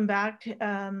could come back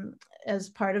as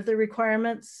part of the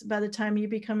requirements by the time you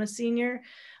become a senior.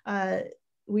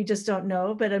 We just don't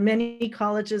know, but many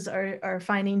colleges are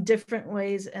finding different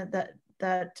ways that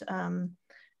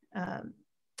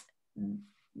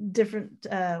different,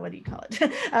 what do you call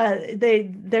it?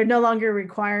 They're no longer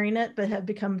requiring it, but have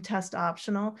become test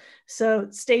optional. So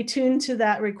stay tuned to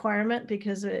that requirement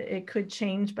because it could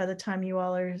change by the time you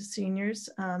all are seniors.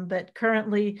 But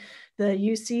currently the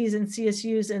UCs and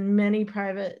CSUs and many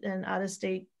private and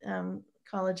out-of-state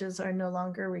colleges are no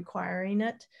longer requiring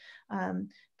it.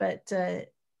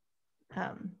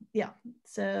 Yeah,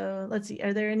 so let's see,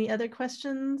 are there any other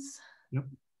questions? Yep.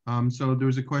 So there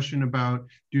was a question about,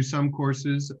 do some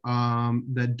courses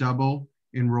that double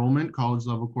enrollment, college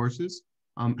level courses,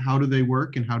 how do they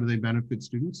work and how do they benefit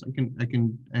students? I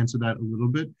can answer that a little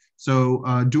bit. So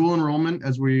dual enrollment,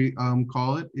 as we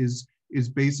call it, is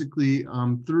basically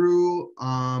through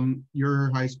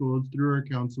your high schools, through our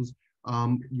councils,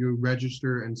 you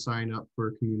register and sign up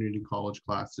for community college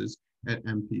classes at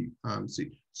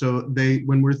MPUSD. So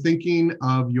when we're thinking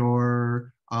of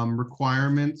your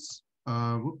requirements,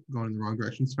 going in the wrong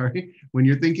direction, sorry. When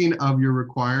you're thinking of your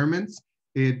requirements,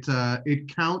 it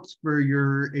counts for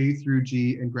your A through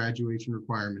G and graduation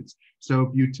requirements. So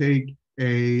if you take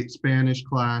a Spanish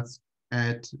class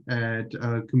at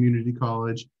a community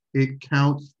college, it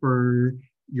counts for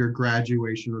your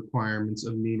graduation requirements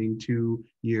of needing 2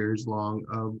 years long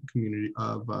of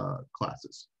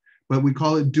classes. But we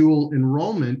call it dual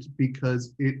enrollment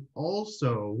because it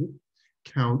also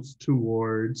counts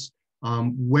towards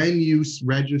when you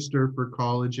register for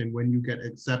college and when you get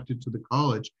accepted to the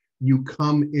college, you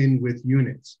come in with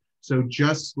units. So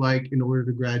just like in order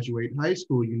to graduate high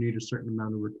school, you need a certain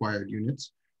amount of required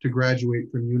units. To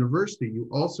graduate from university, you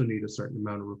also need a certain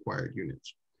amount of required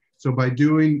units. So by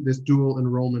doing this dual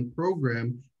enrollment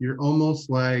program, you're almost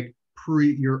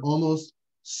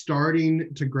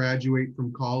starting to graduate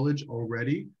from college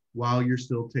already while you're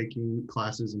still taking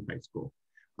classes in high school.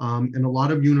 And a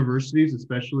lot of universities,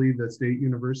 especially the state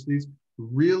universities,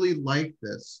 really like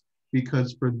this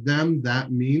because for them,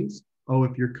 that means, oh,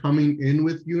 if you're coming in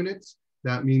with units,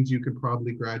 that means you could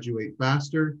probably graduate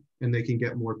faster and they can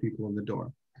get more people in the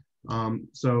door.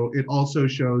 So it also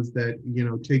shows that, you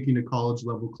know, taking a college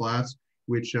level class,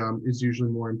 which is usually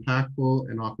more impactful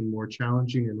and often more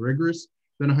challenging and rigorous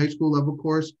than a high school level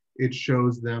course, it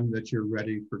shows them that you're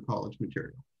ready for college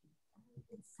material.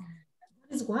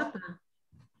 What is WAPA?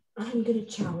 I'm going to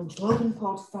challenge Logan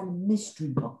Paul to find a mystery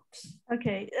box.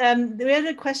 Okay, we had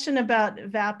a question about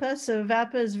VAPA. So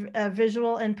VAPA is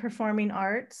visual and performing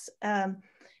arts.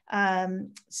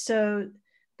 So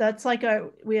that's like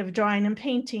we have drawing and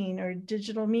painting or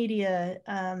digital media,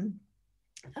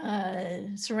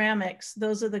 ceramics.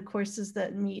 Those are the courses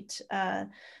that meet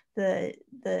the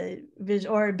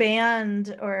visual, or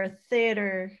band or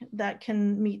theater that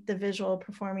can meet the visual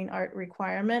performing art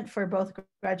requirement for both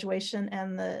graduation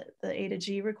and the A to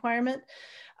G requirement.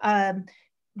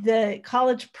 The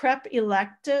college prep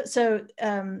elective, so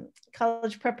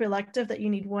college prep elective that you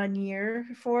need 1 year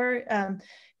for,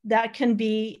 that can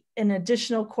be an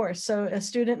additional course. So a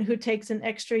student who takes an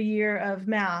extra year of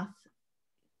math,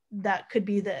 that could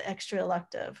be the extra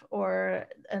elective, or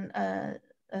a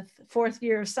 4th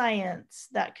year of science,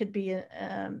 that could be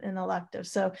an elective.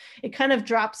 So it kind of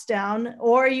drops down,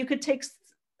 or you could take,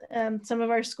 some of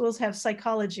our schools have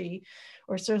psychology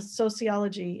or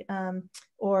sociology,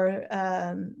 or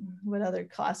what other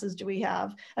classes do we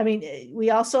have? I mean,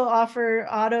 we also offer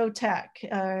auto tech,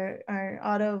 or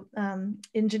auto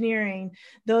engineering.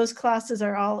 Those classes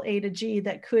are all A to G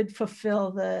that could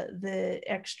fulfill the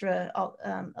extra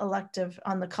elective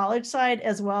on the college side,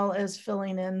 as well as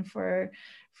filling in for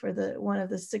the one of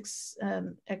the 6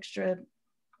 extra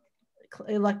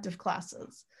elective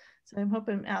classes. So I'm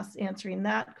hoping answering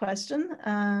that question.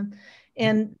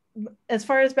 And as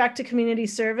far as back to community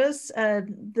service,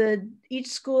 each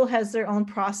school has their own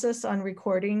process on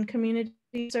recording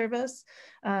community service.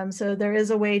 So there is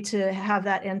a way to have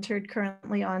that entered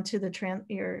currently onto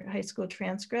your high school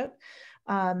transcript.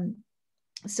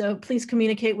 So please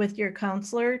communicate with your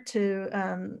counselor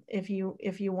to if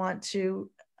you want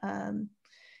to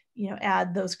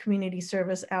add those community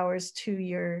service hours to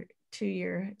your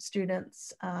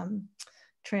students'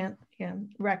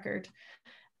 record.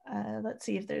 Let's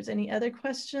see if there's any other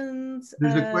questions.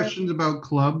 There's a question about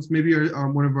clubs. Maybe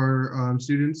one of our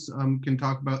students can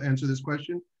answer this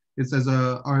question. It says,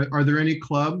 are there any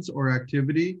clubs or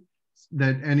activity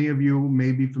that any of you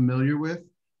may be familiar with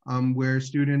where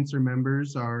students or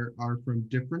members are from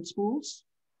different schools?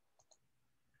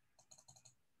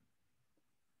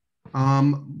 I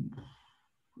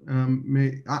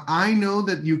know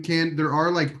that you can, there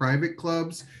are like private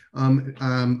clubs. I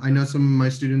know some of my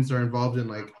students are involved in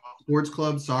like sports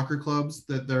clubs, soccer clubs,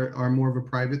 that there are more of a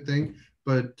private thing.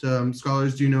 But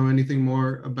scholars, do you know anything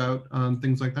more about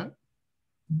things like that?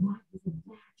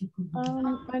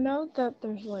 I know that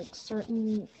there's like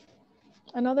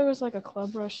there was like a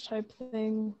club rush type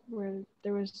thing where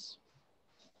there was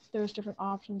different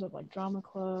options of like drama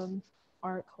club,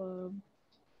 art club,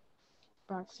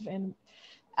 random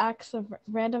acts of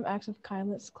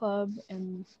kindness club,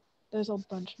 and there's a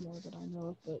bunch more that I know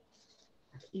of, but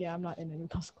yeah, I'm not in any of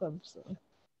those clubs. So.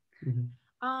 Mm-hmm.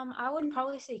 I would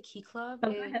probably say Key Club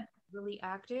is really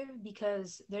active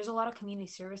because there's a lot of community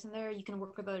service in there. You can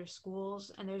work with other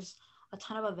schools, and there's a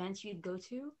ton of events you'd go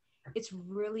to. It's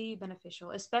really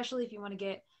beneficial, especially if you want to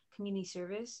get community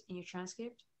service in your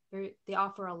transcript. They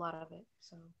offer a lot of it.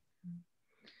 So.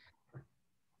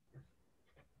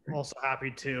 Also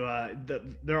happy to,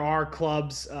 there are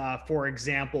clubs, for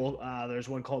example, there's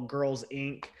one called Girls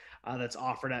Inc. That's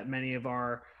offered at many of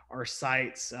our our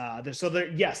sites.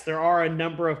 Yes, there are a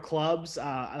number of clubs.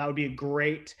 That would be a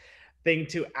great thing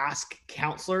to ask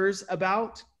counselors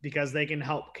about, because they can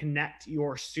help connect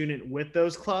your student with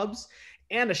those clubs.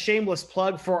 And a shameless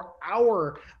plug for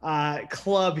our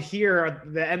club here,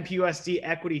 the MPUSD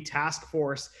Equity Task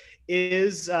Force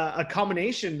is a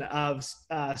combination of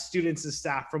students and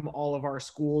staff from all of our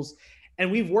schools. And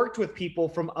we've worked with people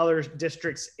from other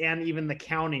districts and even the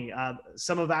county.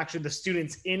 Some of actually the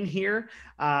students in here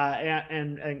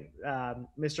and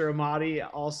Mr. Amati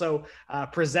also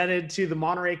presented to the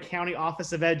Monterey County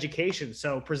Office of Education.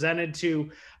 So presented to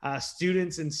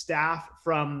students and staff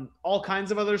from all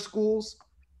kinds of other schools.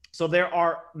 So there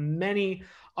are many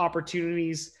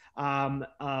opportunities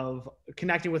of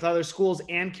connecting with other schools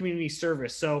and community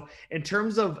service. So in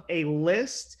terms of a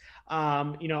list,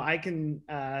 I can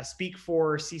speak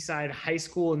for Seaside High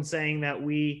School in saying that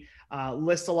we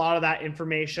list a lot of that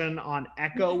information on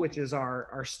ECHO, which is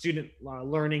our student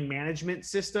learning management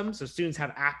system. So students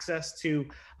have access to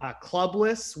club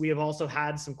lists. We have also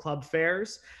had some club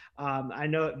fairs. I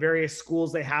know at various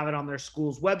schools, they have it on their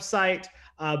school's website,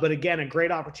 but again, a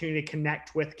great opportunity to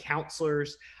connect with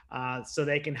counselors so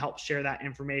they can help share that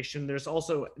information. There's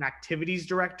also an activities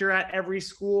director at every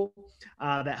school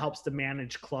that helps to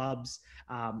manage clubs,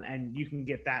 and you can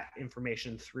get that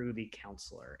information through the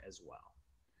counselor as well.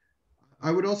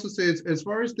 I would also say, as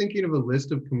far as thinking of a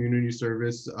list of community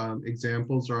service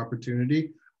examples or opportunity,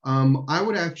 I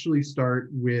would actually start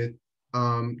with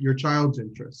your child's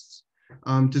interests.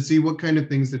 To see what kind of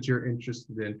things that you're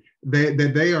interested in,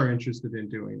 that they are interested in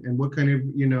doing, and what kind of,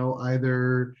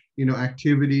 either,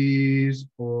 activities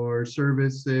or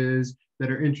services that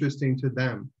are interesting to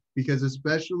them. Because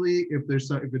especially if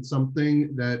it's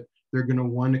something that they're going to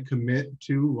want to commit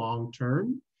to long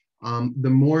term, the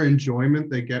more enjoyment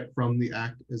they get from the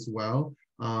act as well,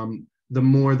 the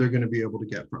more they're going to be able to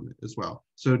get from it as well.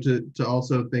 So to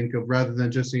also think of, rather than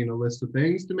just seeing a list of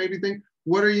things, to maybe think,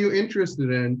 what are you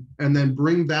interested in? And then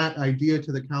bring that idea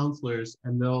to the counselors,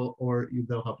 and they'll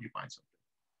help you find something.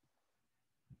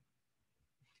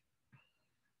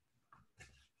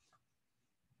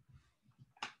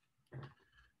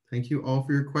 Thank you all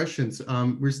for your questions.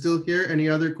 We're still here. Any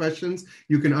other questions?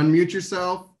 You can unmute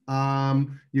yourself.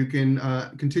 You can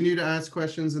continue to ask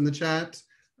questions in the chat.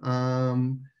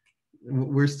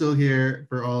 We're still here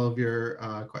for all of your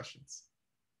questions.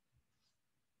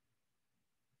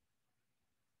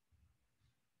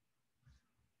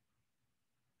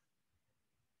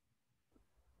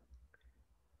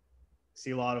 See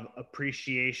a lot of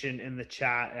appreciation in the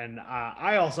chat, and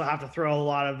I also have to throw a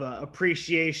lot of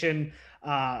appreciation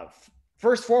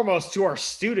first foremost to our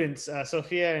students,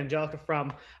 Sophia and Angelica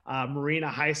from Marina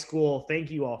High School. Thank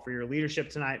you all for your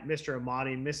leadership tonight, Mr.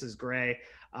 Amati, Mrs. Gray.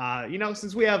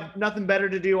 Since we have nothing better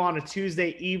to do on a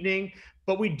Tuesday evening,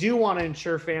 but we do want to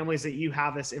ensure families that you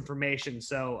have this information.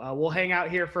 So we'll hang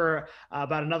out here for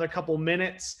about another couple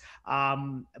minutes,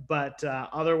 but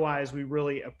otherwise we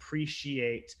really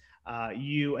appreciate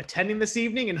you attending this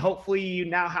evening, and hopefully you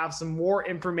now have some more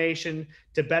information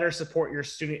to better support your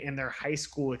student in their high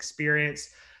school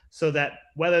experience, so that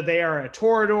whether they are a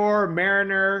Toreador,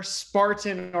 Mariner,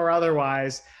 Spartan, or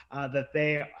otherwise, that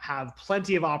they have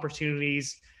plenty of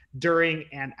opportunities during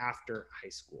and after high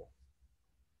school.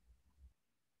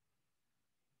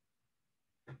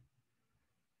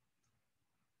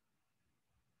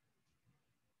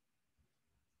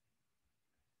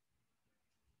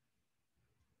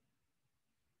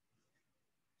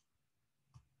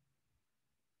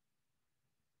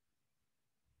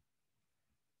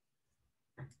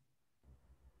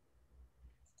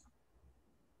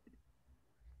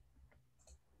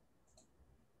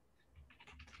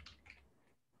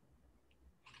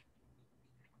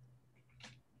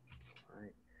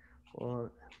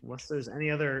 Well, unless there's any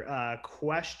other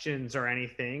questions or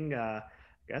anything, I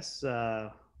guess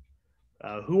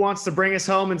who wants to bring us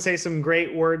home and say some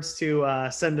great words to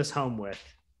send us home with?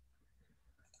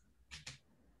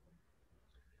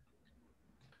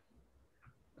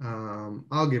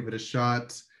 I'll give it a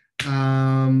shot.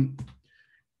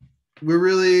 We're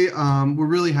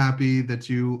really happy that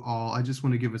you all, I just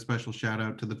want to give a special shout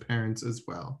out to the parents as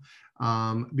well,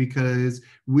 because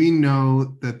we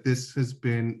know that this has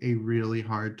been a really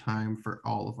hard time for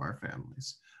all of our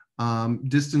families.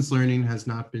 Distance learning has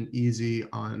not been easy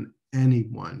on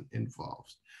anyone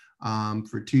involved,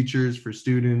 for teachers, for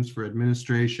students, for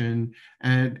administration,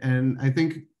 and I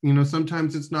think,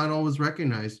 sometimes it's not always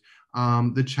recognized.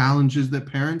 The challenges that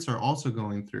parents are also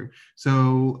going through.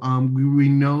 So we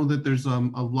know that there's a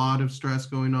lot of stress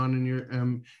going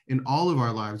on in all of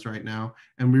our lives right now,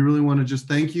 and we really want to just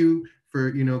thank you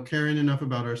for, you know, caring enough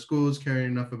about our schools, caring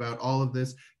enough about all of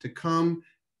this to come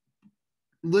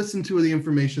listen to the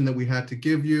information that we had to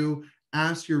give you,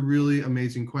 ask your really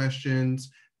amazing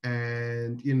questions,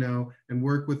 and, you know, and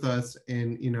work with us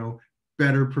in, you know,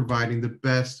 better providing the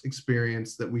best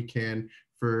experience that we can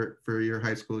for your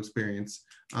high school experience.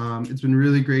 It's been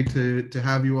really great to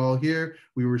have you all here.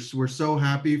 We're so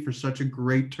happy for such a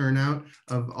great turnout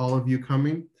of all of you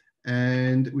coming.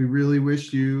 And we really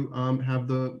wish you have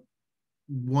the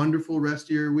wonderful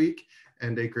rest of your week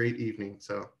and a great evening.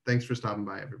 So thanks for stopping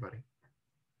by, everybody.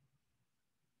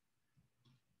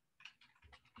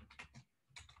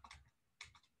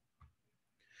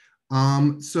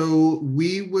 So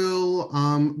we will,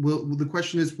 the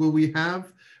question is, will you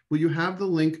have the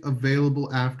link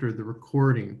available after the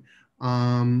recording?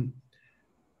 I'm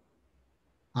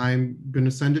going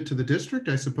to send it to the district,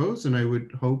 I suppose, and I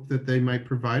would hope that they might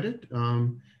provide it.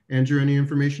 Andrew, any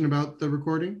information about the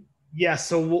recording? Yes,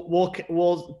 so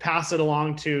we'll pass it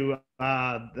along to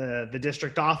the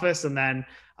district office, and then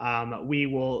we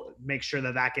will make sure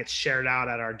that that gets shared out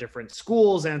at our different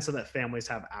schools, and so that families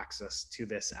have access to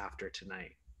this after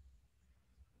tonight.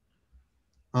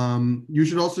 You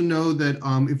should also know that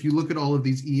if you look at all of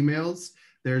these emails,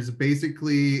 there's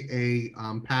basically a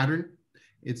pattern.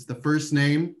 It's the first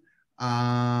name,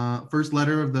 first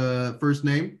letter of the first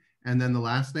name, and then the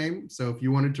last name. So if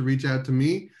you wanted to reach out to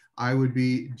me, I would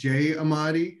be J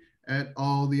Amati at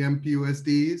all the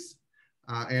MPUSD'S.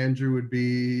 Andrew would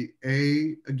be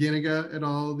A Aginiga at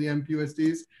all the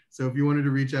MPUSD'S. So if you wanted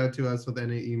to reach out to us with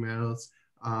any emails,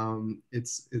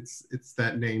 it's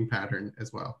that name pattern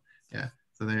as well. Yeah.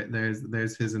 So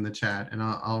there's his in the chat, and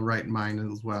I'll write mine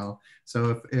as well.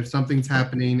 So if something's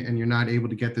happening and you're not able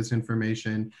to get this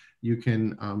information, you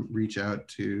can reach out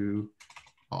to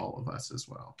all of us as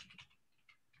well.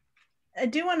 I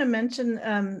do want to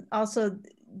mention also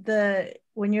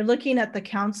when you're looking at the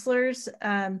counselors,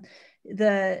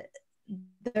 the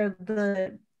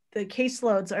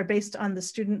caseloads are based on the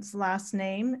student's last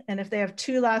name, and if they have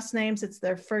two last names, it's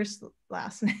their first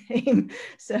last name.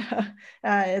 So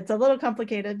it's a little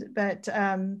complicated, but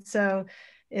so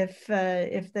if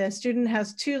the student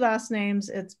has two last names,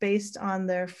 it's based on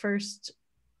their first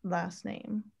last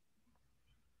name.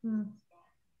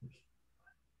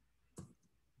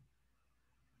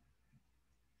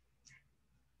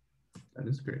 That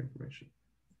is great information.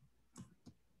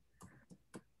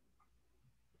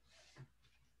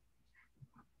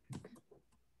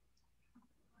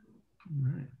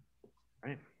 All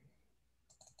right.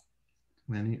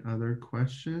 Any other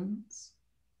questions?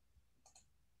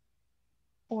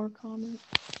 Or comments?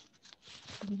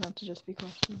 It doesn't have to just be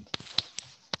questions.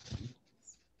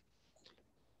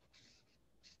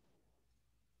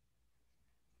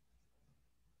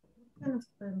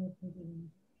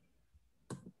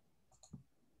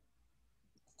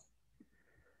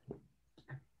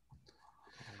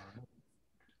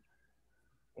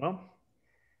 Well,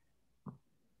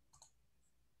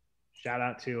 shout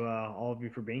out to all of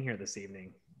you for being here this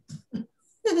evening.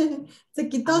 Se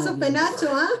quitó su penacho,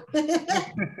 ¿ah?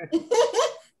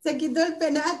 Se quitó el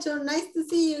penacho. Nice to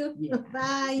see you. Yeah.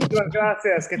 Bye.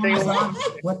 Gracias. Que tenga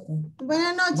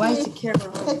buenas noches. Why is the camera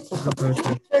on?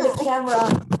 Turn the camera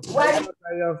on.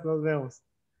 Adiós, nos vemos.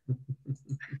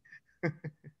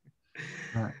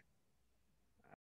 All right.